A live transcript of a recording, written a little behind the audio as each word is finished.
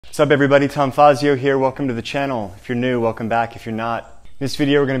What's up everybody, Tom Fazio here. Welcome to the channel. If you're new, welcome back. If you're not, in this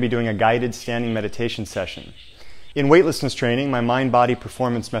video we're going to be doing a guided standing meditation session. In weightlessness training, my mind-body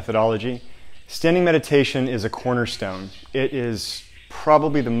performance methodology, standing meditation is a cornerstone. It is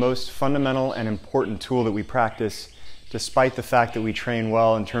probably the most fundamental and important tool that we practice, despite the fact that we train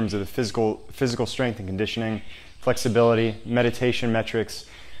well in terms of the physical strength and conditioning, flexibility, meditation metrics.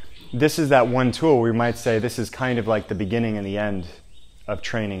 This is that one tool where we might say this is kind of like the beginning and the end of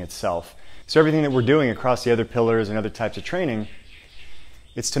training itself. So everything that we're doing across the other pillars and other types of training,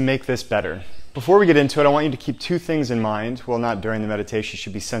 it's to make this better. Before we get into it, I want you to keep two things in mind. Well, not during the meditation, you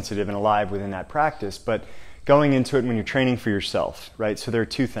should be sensitive and alive within that practice, but going into it when you're training for yourself, right? So there are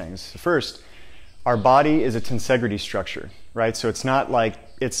two things. First, our body is a tensegrity structure, right? So it's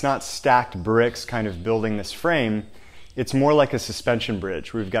not stacked bricks kind of building this frame. It's more like a suspension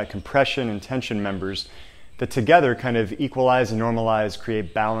bridge where we've got compression and tension members that together kind of equalize and normalize,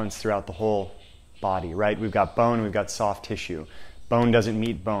 create balance throughout the whole body, right? We've got bone, we've got soft tissue. Bone doesn't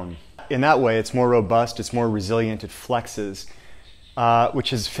meet bone. In that way, it's more robust, it's more resilient, it flexes,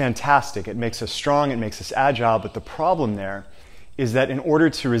 which is fantastic. It makes us strong, it makes us agile, but the problem there is that in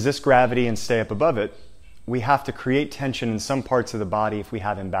order to resist gravity and stay up above it, we have to create tension in some parts of the body if we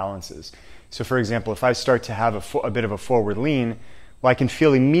have imbalances. So for example, if I start to have a bit of a forward lean, well, I can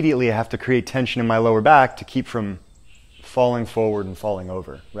feel immediately I have to create tension in my lower back to keep from falling forward and falling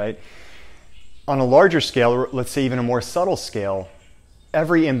over, right? On a larger scale, or let's say even a more subtle scale,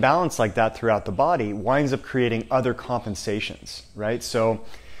 every imbalance like that throughout the body winds up creating other compensations, right? So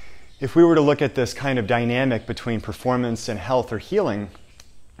if we were to look at this kind of dynamic between performance and health or healing,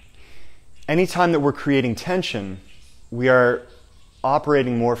 anytime that we're creating tension, we are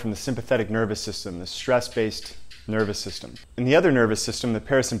operating more from the sympathetic nervous system, the stress-based nervous system. And the other nervous system, the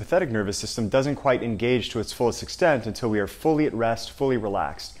parasympathetic nervous system, doesn't quite engage to its fullest extent until we are fully at rest, fully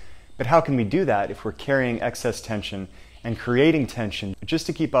relaxed. But how can we do that if we're carrying excess tension and creating tension just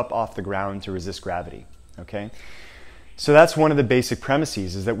to keep up off the ground to resist gravity, okay? So that's one of the basic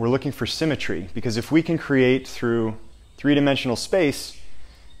premises, is that we're looking for symmetry, because if we can create through three-dimensional space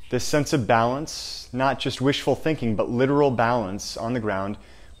this sense of balance, not just wishful thinking, but literal balance on the ground,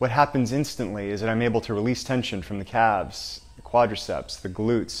 what happens instantly is that I'm able to release tension from the calves, the quadriceps, the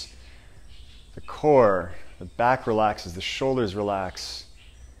glutes, the core, the back relaxes, the shoulders relax,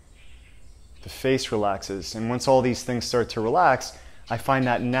 the face relaxes. And once all these things start to relax, I find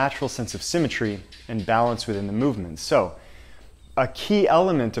that natural sense of symmetry and balance within the movement. So a key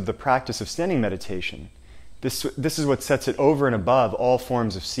element of the practice of standing meditation, this is what sets it over and above all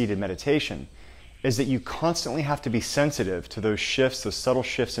forms of seated meditation, is that you constantly have to be sensitive to those shifts, those subtle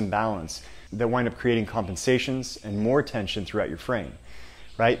shifts in balance that wind up creating compensations and more tension throughout your frame,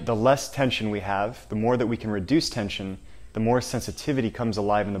 right? The less tension we have, the more that we can reduce tension, the more sensitivity comes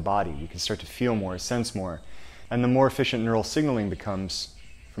alive in the body. We can start to feel more, sense more, and the more efficient neural signaling becomes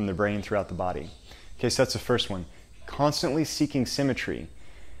from the brain throughout the body. Okay, so that's the first one. Constantly seeking symmetry,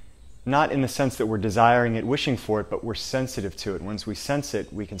 not in the sense that we're desiring it, wishing for it, but we're sensitive to it. Once we sense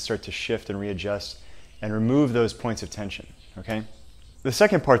it, we can start to shift and readjust and remove those points of tension, okay? The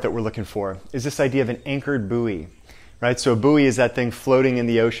second part that we're looking for is this idea of an anchored buoy, right? So a buoy is that thing floating in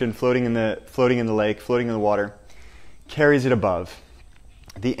the ocean, floating in the lake, floating in the water, carries it above.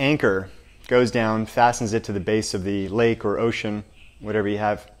 The anchor goes down, fastens it to the base of the lake or ocean, whatever you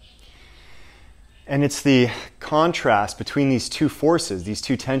have. And it's the contrast between these two forces, these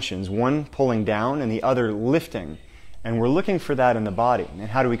two tensions, one pulling down and the other lifting. And we're looking for that in the body. And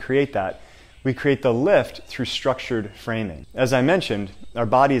how do we create that? We create the lift through structured framing. As I mentioned, our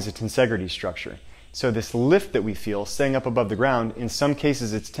body is a tensegrity structure. So this lift that we feel, staying up above the ground, in some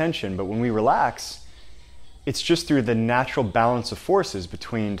cases it's tension, but when we relax, it's just through the natural balance of forces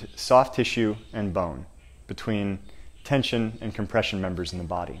between soft tissue and bone, between tension and compression members in the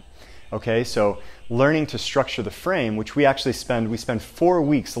body. Okay, so learning to structure the frame, which we spend 4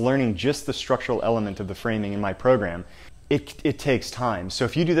 weeks learning just the structural element of the framing in my program. It takes time. So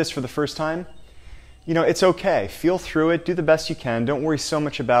if you do this for the first time, you know, it's okay. Feel through it, do the best you can. Don't worry so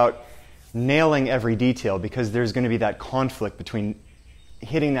much about nailing every detail, because there's going to be that conflict between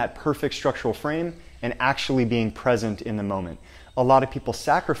hitting that perfect structural frame and actually being present in the moment. A lot of people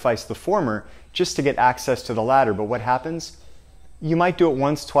sacrifice the former just to get access to the latter, but what happens? You might do it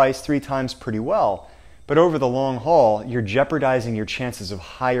once, twice, 3 times pretty well, but over the long haul, you're jeopardizing your chances of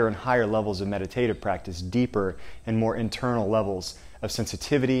higher and higher levels of meditative practice, deeper and more internal levels of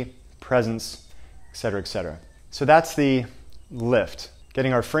sensitivity, presence, etc., etc. So that's the lift,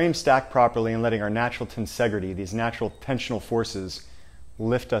 getting our frame stacked properly and letting our natural tensegrity, these natural tensional forces,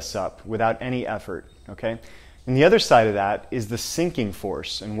 lift us up without any effort, okay? And the other side of that is the sinking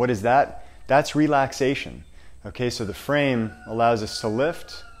force. And what is that? That's relaxation. Okay, so the frame allows us to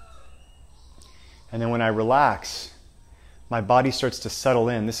lift. And then when I relax, my body starts to settle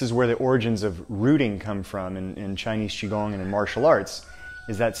in. This is where the origins of rooting come from in Chinese qigong and in martial arts,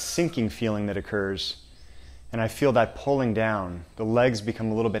 is that sinking feeling that occurs. And I feel that pulling down. The legs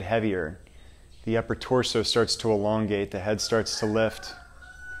become a little bit heavier. The upper torso starts to elongate. The head starts to lift.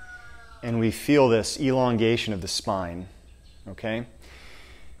 And we feel this elongation of the spine. Okay?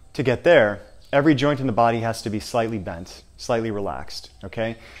 To get there, every joint in the body has to be slightly bent, slightly relaxed.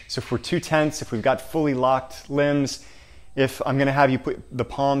 Okay? So if we're too tense, if we've got fully locked limbs, if I'm going to have you put the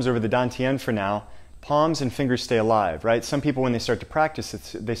palms over the dantian for now, palms and fingers stay alive, right? Some people, when they start to practice,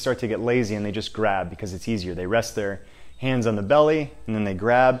 they start to get lazy and they just grab because it's easier. They rest their hands on the belly and then they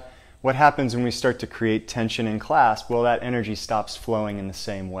grab. What happens when we start to create tension and clasp? Well, that energy stops flowing in the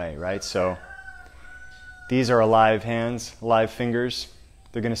same way, right? So these are alive hands, alive fingers.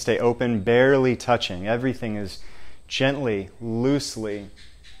 They're going to stay open, barely touching. Everything is gently, loosely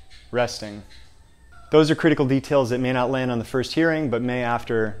resting. Those are critical details that may not land on the first hearing, but may,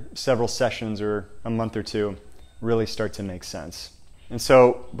 after several sessions or a month or two, really start to make sense. And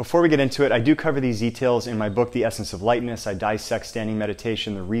so, before we get into it, I do cover these details in my book, The Essence of Lightness. I dissect standing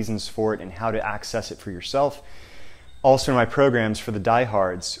meditation, the reasons for it, and how to access it for yourself. Also in my programs for the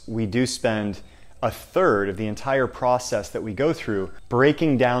diehards, we do spend a third of the entire process that we go through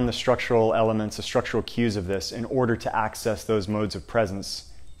breaking down the structural elements, the structural cues of this in order to access those modes of presence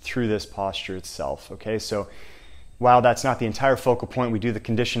through this posture itself. Okay, so while that's not the entire focal point, we do the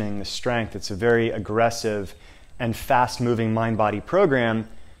conditioning, the strength. It's a very aggressive and fast-moving mind-body program.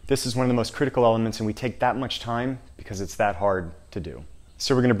 This is one of the most critical elements, and we take that much time because it's that hard to do.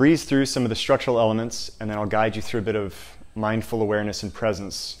 So we're going to breeze through some of the structural elements, and then I'll guide you through a bit of mindful awareness and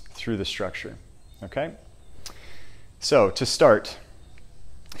presence through the structure. Okay? So to start,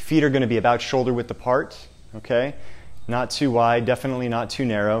 feet are going to be about shoulder width apart. Okay? Not too wide, definitely not too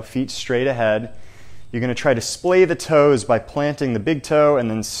narrow. Feet straight ahead. You're going to try to splay the toes by planting the big toe and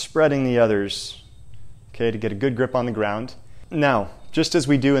then spreading the others, okay, to get a good grip on the ground. Now, just as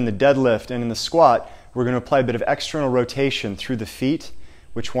we do in the deadlift and in the squat, we're going to apply a bit of external rotation through the feet,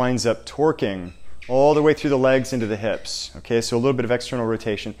 which winds up torquing all the way through the legs into the hips. Okay, so a little bit of external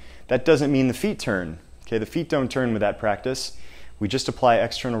rotation. That doesn't mean the feet turn. Okay, the feet don't turn with that practice. We just apply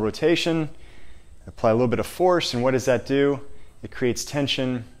external rotation, apply a little bit of force, and what does that do? It creates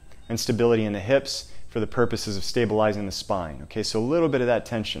tension and stability in the hips for the purposes of stabilizing the spine. Okay, so a little bit of that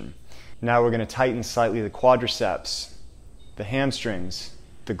tension. Now we're going to tighten slightly the quadriceps, the hamstrings,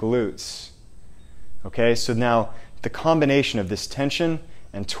 the glutes. Okay, so now the combination of this tension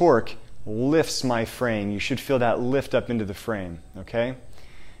and torque lifts my frame. You should feel that lift up into the frame. Okay?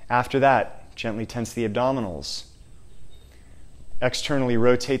 After that, gently tense the abdominals. Externally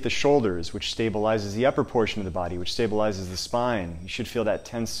rotate the shoulders, which stabilizes the upper portion of the body, which stabilizes the spine. You should feel that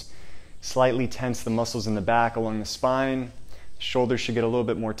tense, slightly tense the muscles in the back along the spine. The shoulders should get a little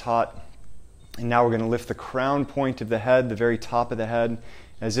bit more taut. And now we're going to lift the crown point of the head, the very top of the head,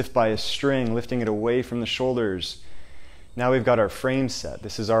 as if by a string, lifting it away from the shoulders. Now we've got our frame set.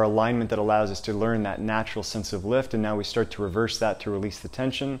 This is our alignment that allows us to learn that natural sense of lift, and now we start to reverse that to release the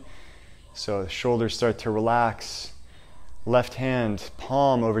tension. So the shoulders start to relax. Left hand,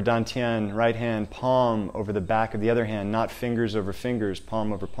 palm over dantian, right hand, palm over the back of the other hand, not fingers over fingers,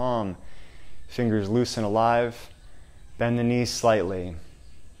 palm over palm. Fingers loose and alive. Bend the knees slightly.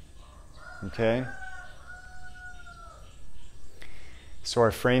 Okay? So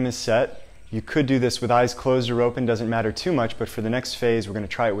our frame is set. You could do this with eyes closed or open, doesn't matter too much, but for the next phase, we're going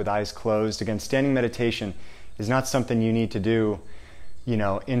to try it with eyes closed. Again, standing meditation is not something you need to do, you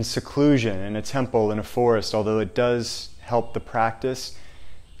know, in seclusion, in a temple, in a forest, although it does help the practice.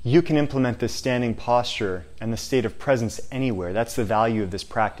 You can implement this standing posture and the state of presence anywhere. That's the value of this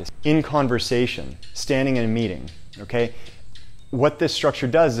practice. In conversation, standing in a meeting, okay? What this structure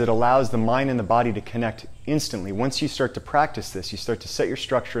does is it allows the mind and the body to connect instantly. Once you start to practice this, you start to set your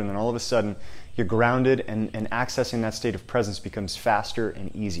structure, and then all of a sudden you're grounded, and accessing that state of presence becomes faster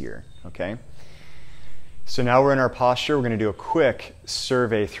and easier, okay? So now we're in our posture. We're going to do a quick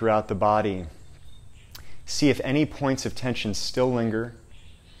survey throughout the body. See if any points of tension still linger.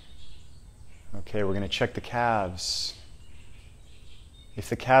 Okay, we're going to check the calves. If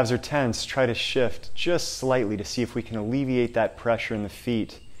the calves are tense, try to shift just slightly to see if we can alleviate that pressure in the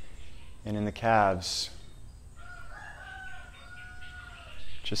feet and in the calves.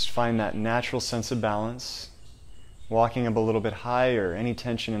 Just find that natural sense of balance. Walking up a little bit higher, any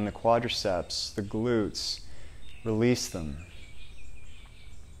tension in the quadriceps, the glutes, release them.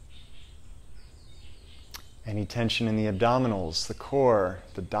 Any tension in the abdominals, the core,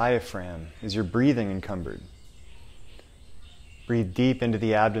 the diaphragm? Is your breathing encumbered? Breathe deep into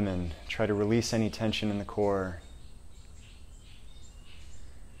the abdomen. Try to release any tension in the core.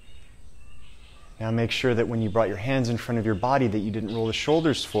 Now make sure that when you brought your hands in front of your body that you didn't roll the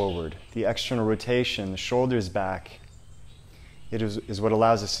shoulders forward. The external rotation, the shoulders back, it is what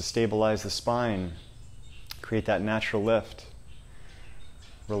allows us to stabilize the spine, create that natural lift.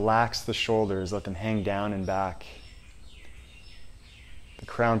 Relax the shoulders, let them hang down and back. The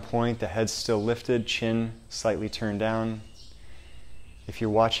crown point, the head still lifted, chin slightly turned down. If you're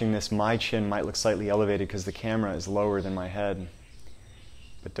watching this, my chin might look slightly elevated because the camera is lower than my head.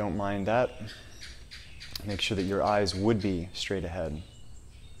 But don't mind that. Make sure that your eyes would be straight ahead.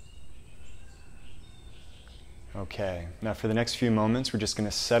 Okay, now for the next few moments, we're just going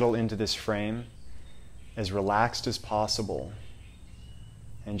to settle into this frame as relaxed as possible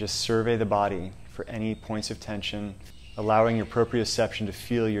and just survey the body for any points of tension, allowing your proprioception to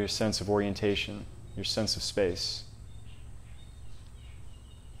feel your sense of orientation, your sense of space.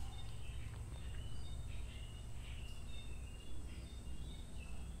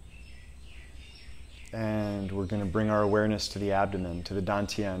 And we're going to bring our awareness to the abdomen, to the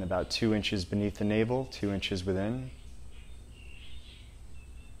dantian, about 2 inches beneath the navel, 2 inches within.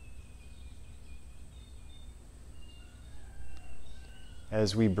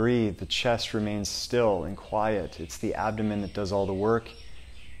 As we breathe, the chest remains still and quiet. It's the abdomen that does all the work.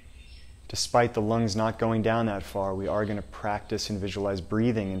 Despite the lungs not going down that far, we are going to practice and visualize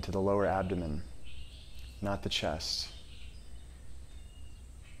breathing into the lower abdomen, not the chest.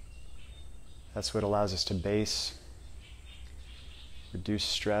 That's what allows us to base, reduce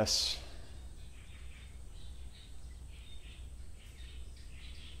stress.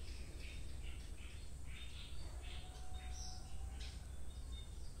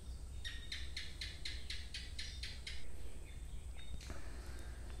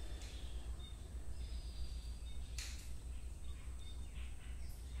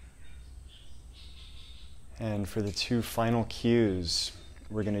 And for the 2 final cues,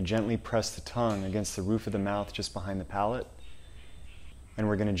 we're going to gently press the tongue against the roof of the mouth just behind the palate. And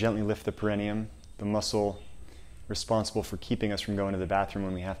we're going to gently lift the perineum, the muscle responsible for keeping us from going to the bathroom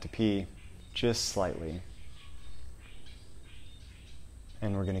when we have to pee, just slightly.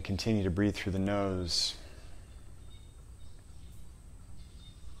 And we're going to continue to breathe through the nose.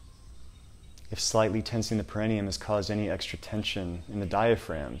 If slightly tensing the perineum has caused any extra tension in the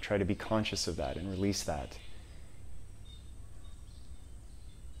diaphragm, try to be conscious of that and release that.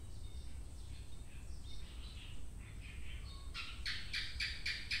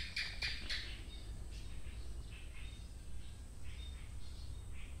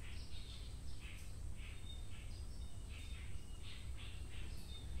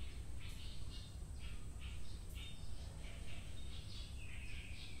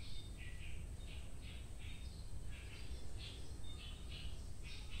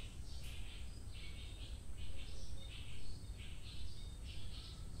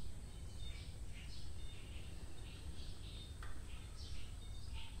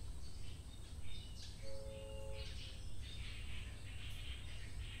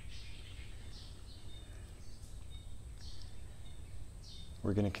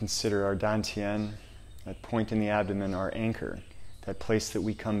 We're going to consider our dantian, that point in the abdomen, our anchor, that place that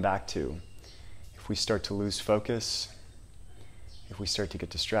we come back to. If we start to lose focus, if we start to get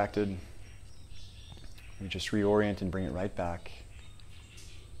distracted, we just reorient and bring it right back.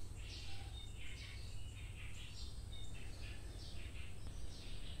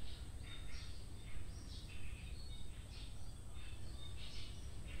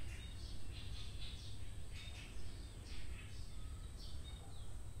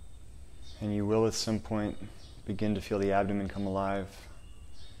 And you will at some point begin to feel the abdomen come alive.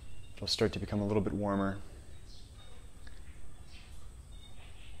 It'll start to become a little bit warmer.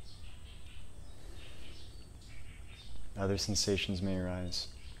 Other sensations may arise.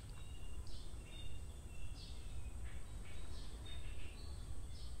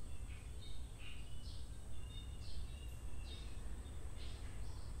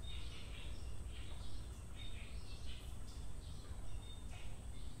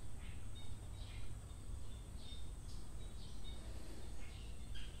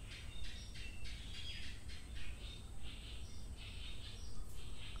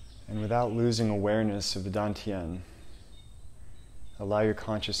 And without losing awareness of the dantian, allow your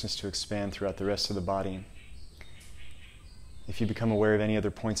consciousness to expand throughout the rest of the body. If you become aware of any other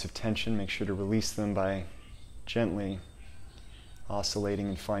points of tension, make sure to release them by gently oscillating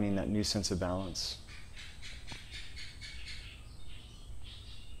and finding that new sense of balance.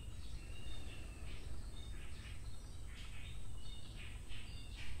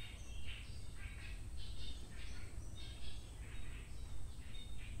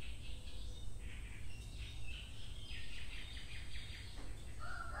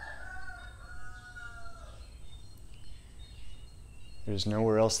 There's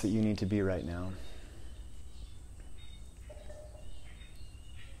nowhere else that you need to be right now.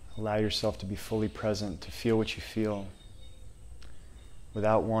 Allow yourself to be fully present, to feel what you feel,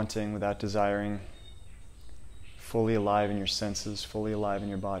 without wanting, without desiring, fully alive in your senses, fully alive in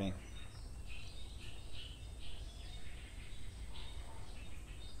your body.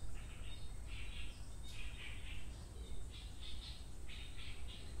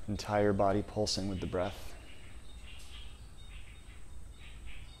 Entire body pulsing with the breath.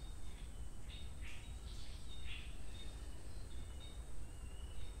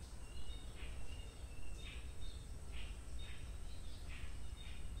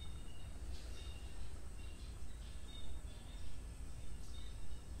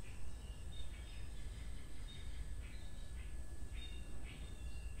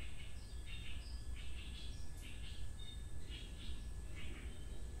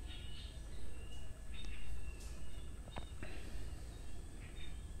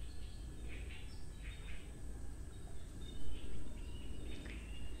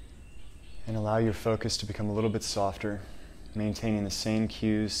 And allow your focus to become a little bit softer, maintaining the same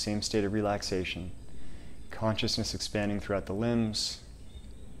cues, same state of relaxation. Consciousness expanding throughout the limbs,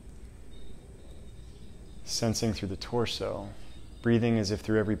 sensing through the torso, breathing as if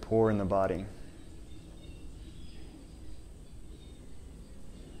through every pore in the body.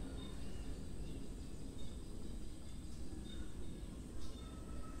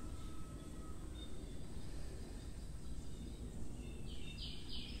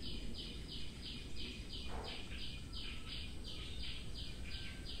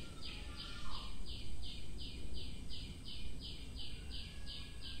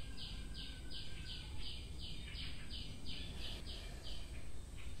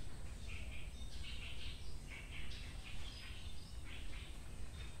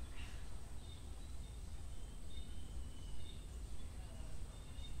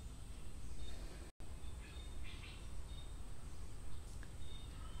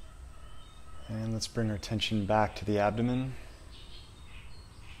 And let's bring our attention back to the abdomen.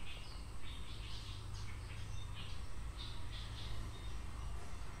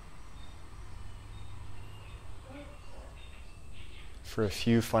 For a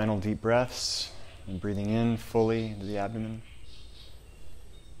few final deep breaths, and breathing in fully into the abdomen.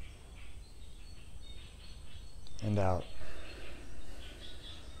 And out.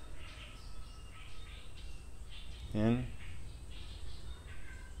 In.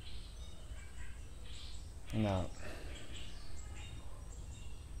 And out.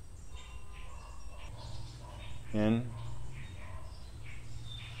 In.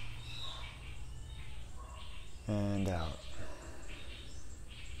 And out.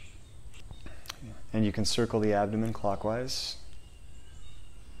 And you can circle the abdomen clockwise.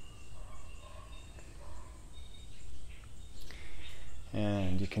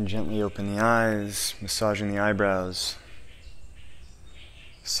 And you can gently open the eyes, massaging the eyebrows,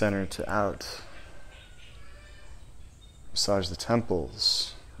 center to out. Massage the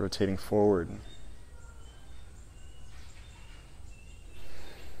temples, rotating forward.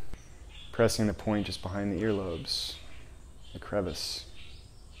 Pressing the point just behind the earlobes, the crevice.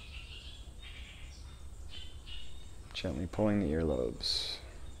 Gently pulling the earlobes.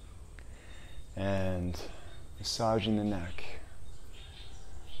 And massaging the neck.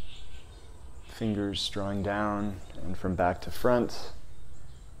 Fingers drawing down and from back to front.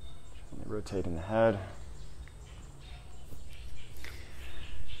 Rotating the head.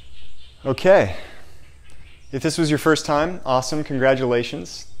 Okay, if this was your first time, awesome,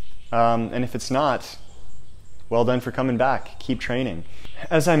 congratulations. And if it's not, well done for coming back. Keep training.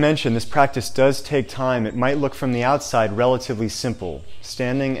 As I mentioned, this practice does take time. It might look from the outside relatively simple,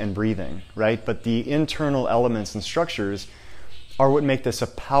 standing and breathing, right? But the internal elements and structures are what make this a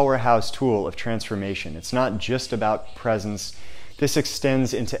powerhouse tool of transformation. It's not just about presence. This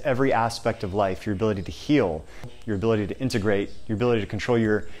extends into every aspect of life, your ability to heal, your ability to integrate, your ability to control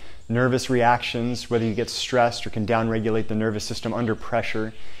your nervous reactions, whether you get stressed or can downregulate the nervous system under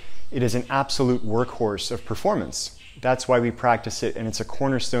pressure. It is an absolute workhorse of performance. That's why we practice it, and it's a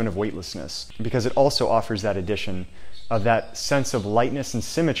cornerstone of weightlessness, because it also offers that addition of that sense of lightness and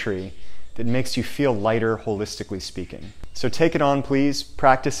symmetry that makes you feel lighter, holistically speaking. So take it on, please.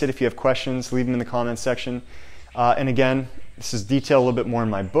 Practice it. If you have questions, leave them in the comments section. And again, this is detailed a little bit more in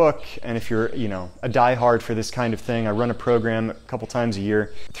my book, and if you're, a diehard for this kind of thing, I run a program a couple times a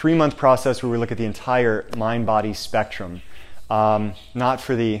year, 3-month process where we look at the entire mind-body spectrum. Not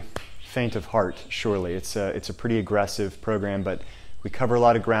for the faint of heart, surely. It's a pretty aggressive program, but we cover a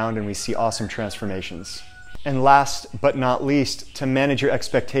lot of ground and we see awesome transformations. And last but not least, to manage your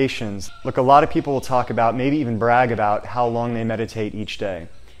expectations. Look, a lot of people will talk about, maybe even brag about, how long they meditate each day.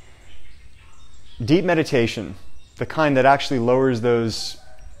 Deep meditation, the kind that actually lowers those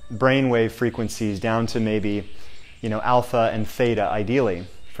brainwave frequencies down to maybe, alpha and theta, ideally,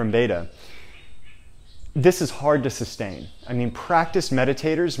 from beta. This is hard to sustain. I mean, practiced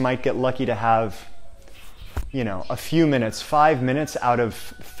meditators might get lucky to have, a few minutes, 5 minutes out of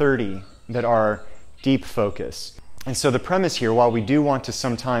 30 that are deep focus. And so the premise here, while we do want to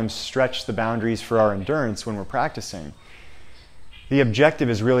sometimes stretch the boundaries for our endurance when we're practicing, the objective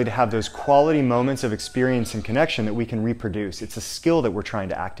is really to have those quality moments of experience and connection that we can reproduce. It's a skill that we're trying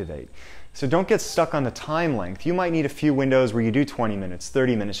to activate. So don't get stuck on the time length. You might need a few windows where you do 20 minutes,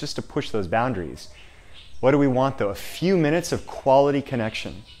 30 minutes, just to push those boundaries. What do we want though? A few minutes of quality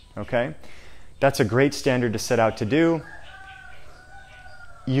connection, okay? That's a great standard to set out to do.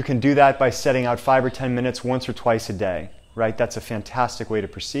 You can do that by setting out 5 or 10 minutes once or twice a day, right? That's a fantastic way to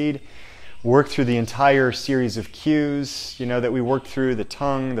proceed. Work through the entire series of cues, that we worked through, the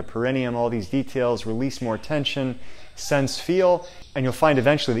tongue, the perineum, all these details, release more tension, sense, feel, and you'll find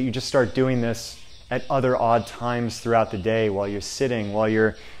eventually that you just start doing this at other odd times throughout the day, while you're sitting, while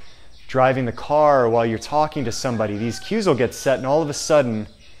you're driving the car, or while you're talking to somebody. These cues will get set, and all of a sudden,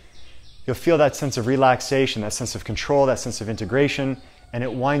 you'll feel that sense of relaxation, that sense of control, that sense of integration, and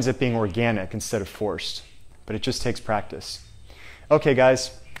it winds up being organic instead of forced. But it just takes practice. Okay,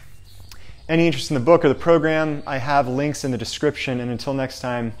 guys. Any interest in the book or the program, I have links in the description, and until next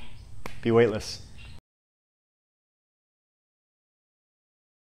time, be weightless.